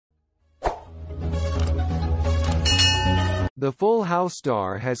The Full House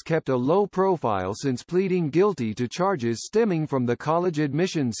star has kept a low profile since pleading guilty to charges stemming from the college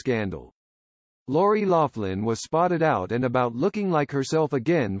admissions scandal. Lori Loughlin was spotted out and about looking like herself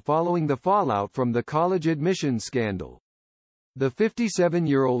again following the fallout from the college admissions scandal. The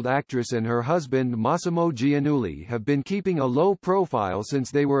 57-year-old actress and her husband Massimo Giannulli have been keeping a low profile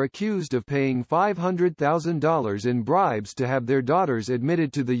since they were accused of paying $500,000 in bribes to have their daughters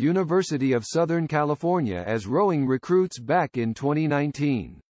admitted to the University of Southern California as rowing recruits back in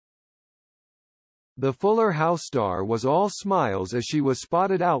 2019. The Fuller House star was all smiles as she was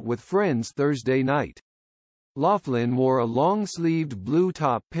spotted out with friends Thursday night. Loughlin wore a long-sleeved blue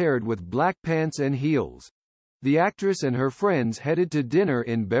top paired with black pants and heels. The actress and her friends headed to dinner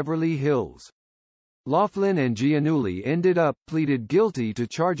in Beverly Hills. Loughlin and Giannulli pleaded guilty to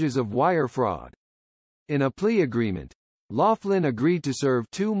charges of wire fraud. In a plea agreement, Loughlin agreed to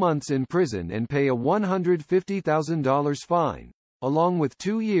serve 2 months in prison and pay a $150,000 fine, along with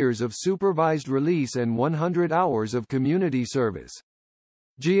 2 years of supervised release and 100 hours of community service.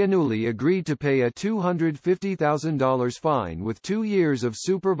 Giannulli agreed to pay a $250,000 fine with 2 years of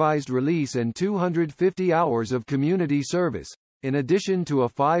supervised release and 250 hours of community service, in addition to a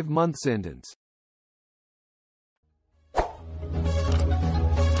 5-month sentence.